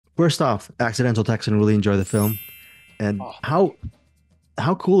First off, Accidental Texan really enjoy the film. And Oh, thank you.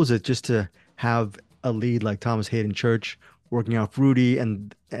 how cool is it just to have a lead like Thomas Haden Church working out with Rudy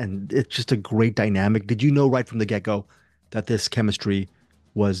and it's just a great dynamic. Did you know right from the get-go that this chemistry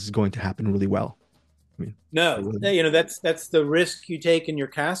was going to happen really well? I mean, it No, really. that's the risk you take in your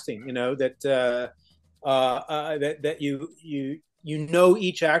casting. That you know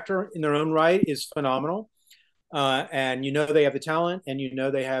each actor in their own right is phenomenal, and you know they have the talent, and you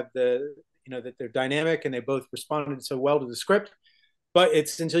know they have the that they're dynamic, and they both responded so well to the script. But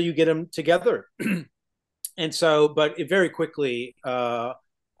it's until you get them together, and so, but it very quickly, I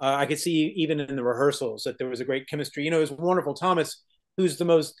could see even in the rehearsals that there was a great chemistry. It was wonderful. Thomas, who's the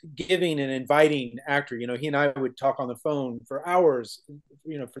most giving and inviting actor, he and I would talk on the phone for hours,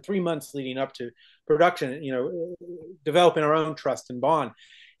 for 3 months leading up to production, developing our own trust and bond.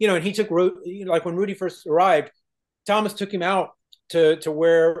 And he took, like when Rudy first arrived, Thomas took him out to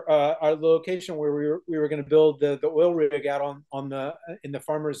where our location where we were going to build the oil rig out on the in the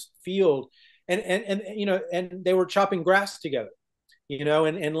farmer's field, and they were chopping grass together,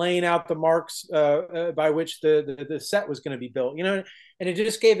 and laying out the marks by which the set was going to be built, and it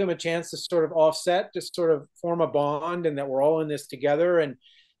just gave them a chance to sort of offset, just sort of form a bond, and that we're all in this together. And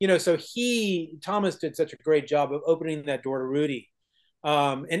so Thomas did such a great job of opening that door to Rudy.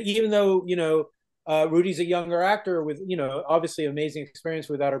 And even though Rudy's a younger actor with obviously amazing experience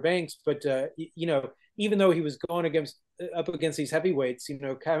with Outer Banks, but even though he was going up against these heavyweights,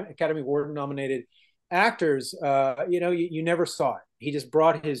 Academy Award nominated actors, you never saw it. He just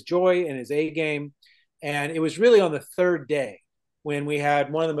brought his joy and his A game, and it was really on the third day when we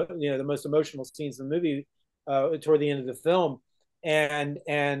had one of the most emotional scenes in the movie toward the end of the film. And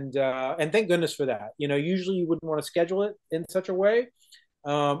thank goodness for that. Usually you wouldn't want to schedule it in such a way,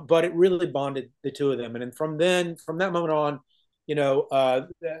 but it really bonded the two of them. And then from that moment on, they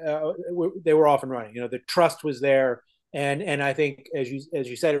were off and running. The trust was there, and I think as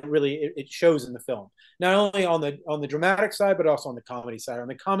you said, it shows in the film, not only on the dramatic side, but also on the comedy side. On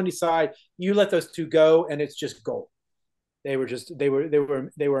the comedy side, you let those two go, and it's just gold. They were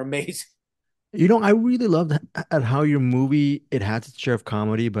amazing. I really loved at how your movie it has its share of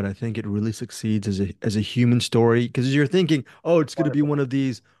comedy, but I think it really succeeds as a human story because you're thinking, oh, it's going to be Wonderful. one of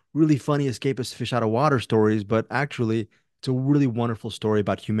these really funny escapist fish out of water stories, but actually, it's a really wonderful story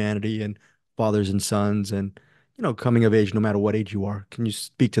about humanity and fathers and sons and coming of age no matter what age you are. Can you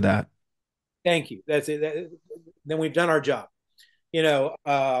speak to that? Thank you. That's it. Then we've done our job.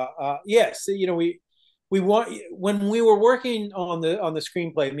 Yes. We want when we were working on the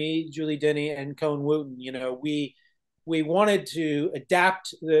screenplay, me, Julie Denny, and Cohen Wooten. We wanted to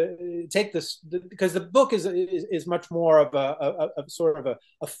adapt take this because the book is much more of a sort of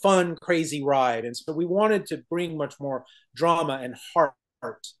a fun, crazy ride, and so we wanted to bring much more drama and heart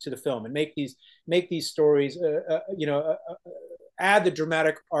to the film and make these stories, add the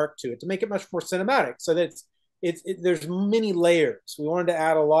dramatic arc to it to make it much more cinematic, so that there's many layers. We wanted to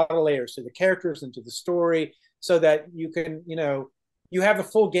add a lot of layers to the characters and to the story, so that you can, you have the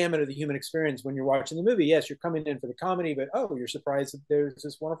full gamut of the human experience when you're watching the movie. Yes, you're coming in for the comedy, but oh, you're surprised that there's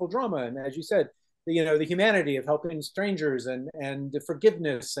this wonderful drama, and as you said, the humanity of helping strangers, and the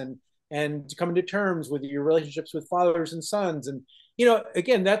forgiveness, and coming to terms with your relationships with fathers and sons. And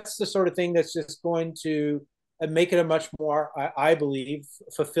again, that's the sort of thing that's just going to make it a much more, I believe,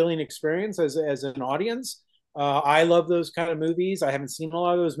 fulfilling experience as an audience. I love those kind of movies. I haven't seen a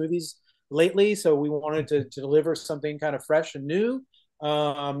lot of those movies lately, so we wanted to deliver something kind of fresh and new,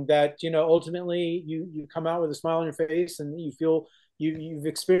 that ultimately you come out with a smile on your face, and you feel you've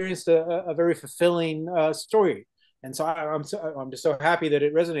experienced a very fulfilling story. And so I'm just so happy that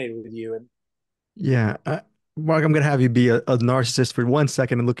it resonated with you. And Yeah, Mark, I'm gonna have you be a narcissist for 1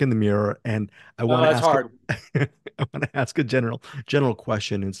 second and look in the mirror, and I want to it's ask hard. I want to ask a general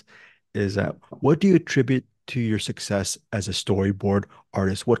question is what do you attribute to your success as a storyboard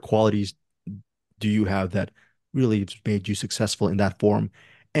artist? What qualities do you have that really made you successful in that form?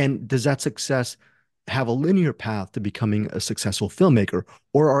 And does that success have a linear path to becoming a successful filmmaker,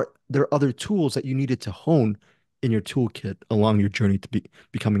 or are there other tools that you needed to hone in your toolkit along your journey to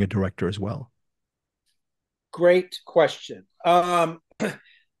becoming a director as well? Great question.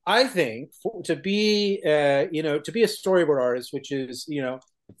 I think to be a storyboard artist, which is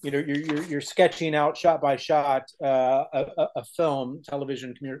you're sketching out shot by shot a film,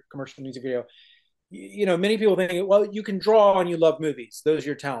 television, commercial, music video. Many people think, well, you can draw and you love movies; those are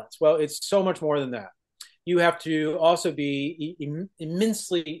your talents. Well, it's so much more than that. You have to also be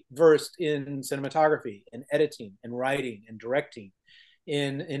immensely versed in cinematography and editing and writing and directing,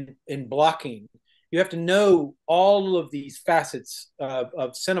 in blocking, You have to know all of these facets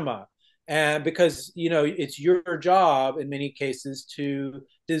of cinema, and because it's your job in many cases to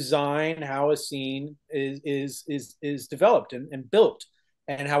design how a scene is developed and built,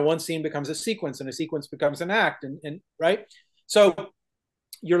 and how one scene becomes a sequence and a sequence becomes an act, and right. So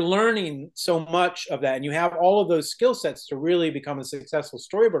you're learning so much of that, and you have all of those skill sets to really become a successful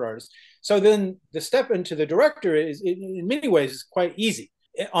storyboard artist. So then the step into the director is, in many ways, is quite easy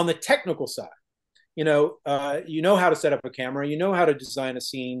on the technical side. How to set up a camera, how to design a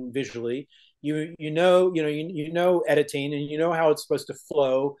scene visually, you know editing, and you know how it's supposed to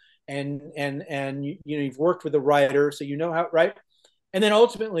flow, and you've worked with a writer, so you know how, right. And then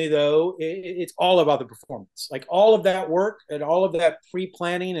ultimately, though, it's all about the performance. Like all of that work and all of that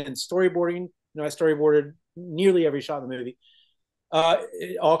pre-planning and storyboarding. I storyboarded nearly every shot in the movie.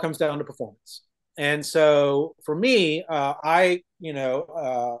 It all comes down to performance. And so for me,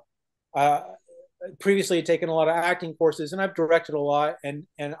 previously had taken a lot of acting courses, and I've directed a lot, and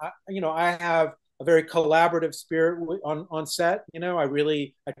I have a very collaborative spirit on set. I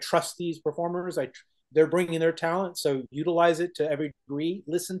trust these performers. They're bringing their talent, so utilize it to every degree.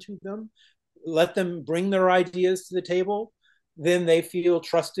 Listen to them, let them bring their ideas to the table. Then they feel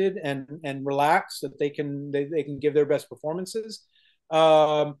trusted and relaxed that they can give their best performances.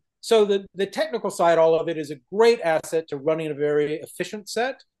 So the technical side, all of it, is a great asset to running a very efficient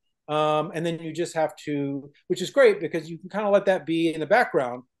set. And then you just have to, which is great because you can kind of let that be in the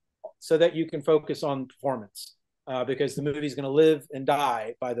background so that you can focus on performance, because the movie is going to live and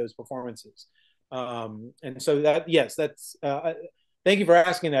die by those performances. And so yes, that's, thank you for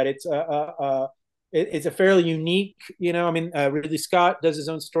asking that. It's a fairly unique, Ridley Scott does his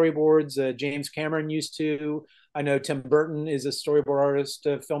own storyboards. James Cameron used to. I know Tim Burton is a storyboard artist,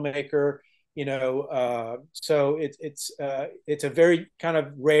 filmmaker. So it's a very kind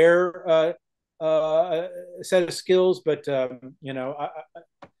of rare set of skills, but there's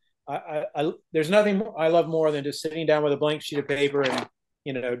nothing I love more than just sitting down with a blank sheet of paper and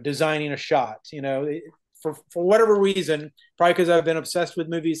designing a shot. For whatever reason, probably because I've been obsessed with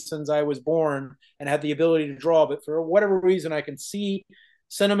movies since I was born and had the ability to draw, but for whatever reason, I can see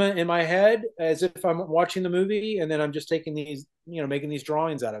cinema in my head as if I'm watching the movie, and then I'm just taking these, making these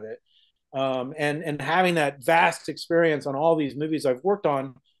drawings out of it. And having that vast experience on all these movies I've worked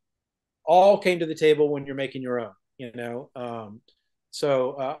on all came to the table when you're making your own.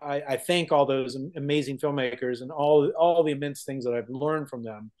 So I thank all those amazing filmmakers and all the immense things that I've learned from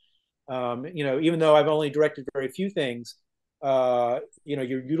them. Even though I've only directed very few things, you're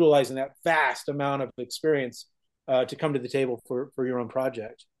utilizing that vast amount of experience to come to the table for your own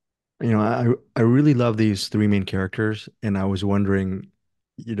project. I really love these three main characters, and I was wondering,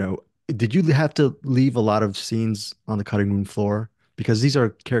 did you have to leave a lot of scenes on the cutting room floor? Because these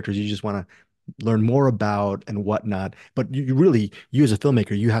are characters you just want to learn more about and whatnot. But you as a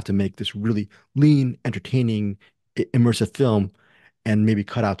filmmaker, you have to make this really lean, entertaining, immersive film, and maybe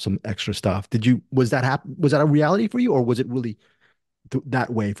cut out some extra stuff. Was that a reality for you, or was it really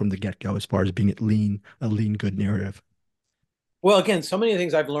that way from the get-go as far as being a lean, good narrative? Well, again, so many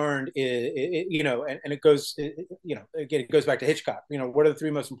things I've learned, and it goes, again, it goes back to Hitchcock. What are the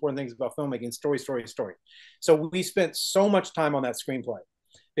three most important things about filmmaking? Story, story, story. So we spent so much time on that screenplay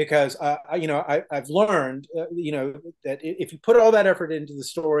because, I've learned, that if you put all that effort into the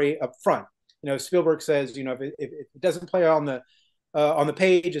story up front, Spielberg says, if it doesn't play on the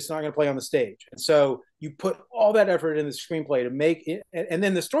page, it's not going to play on the stage. And so you put all that effort in the screenplay to make it, and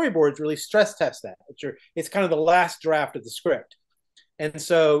then the storyboards really stress test that. It's kind of the last draft of the script. And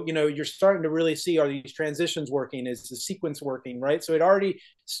so, you're starting to really see, are these transitions working? Is the sequence working, right? So it already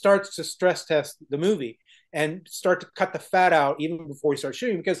starts to stress test the movie and start to cut the fat out even before we start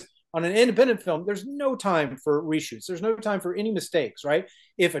shooting, because on an independent film, there's no time for reshoots. There's no time for any mistakes, right?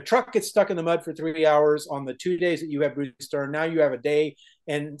 If a truck gets stuck in the mud for 3 hours on the 2 days that you have Bruce Dern, now you have a day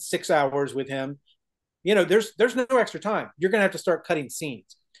and 6 hours with him. There's no extra time. You're going to have to start cutting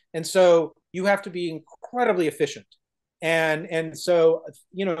scenes. And so you have to be incredibly efficient. And so,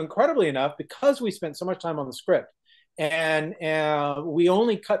 incredibly enough, because we spent so much time on the script, and we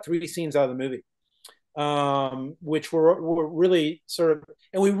only cut 3 scenes out of the movie, which were really sort of,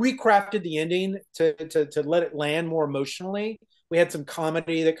 and we recrafted the ending to let it land more emotionally. We had some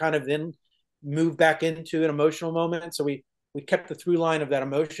comedy that kind of then moved back into an emotional moment. So we kept the through line of that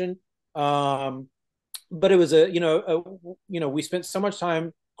emotion. But it was we spent so much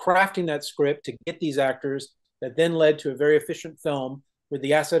time crafting that script to get these actors that then led to a very efficient film with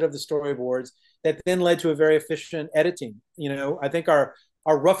the asset of the storyboards that then led to a very efficient editing. I think our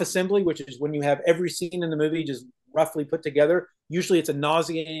rough assembly, which is when you have every scene in the movie just roughly put together. Usually it's a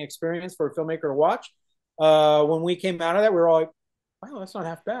nauseating experience for a filmmaker to watch. When we came out of that, we were all like, wow, that's not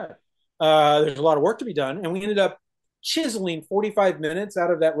half bad. There's a lot of work to be done. And we ended up chiseling 45 minutes out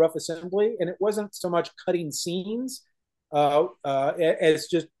of that rough assembly. And it wasn't so much cutting scenes as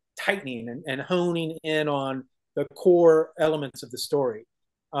just tightening and honing in on the core elements of the story.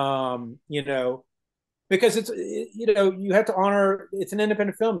 You know, because it's, you know, you have to honor, it's an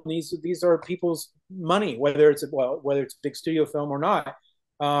independent film. These are people's money, whether it's a big studio film or not.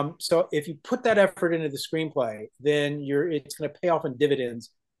 So if you put that effort into the screenplay, then it's going to pay off in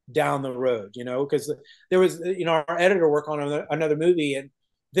dividends down the road, you know, because there was, you know, our editor worked on another movie, and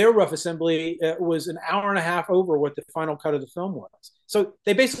their rough assembly was an hour and a half over what the final cut of the film was. So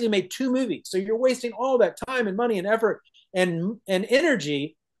they basically made two movies. So you're wasting all that time and money and effort and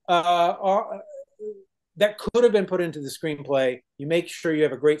energy that could have been put into the screenplay. You make sure you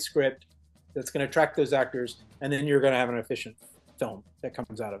have a great script that's going to attract those actors, and then you're going to have an efficient film that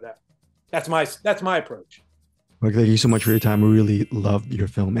comes out of that. That's my approach. Well, thank you so much for your time. We really loved your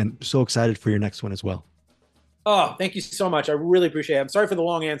film and so excited for your next one as well. Oh, thank you so much. I really appreciate it. I'm sorry for the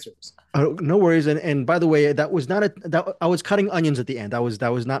long answers. No worries. And by the way, that was not I was cutting onions at the end. That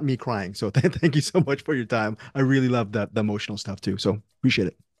was not me crying. So thank you so much for your time. I really love the emotional stuff too. So appreciate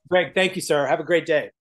it. Greg, thank you, sir. Have a great day.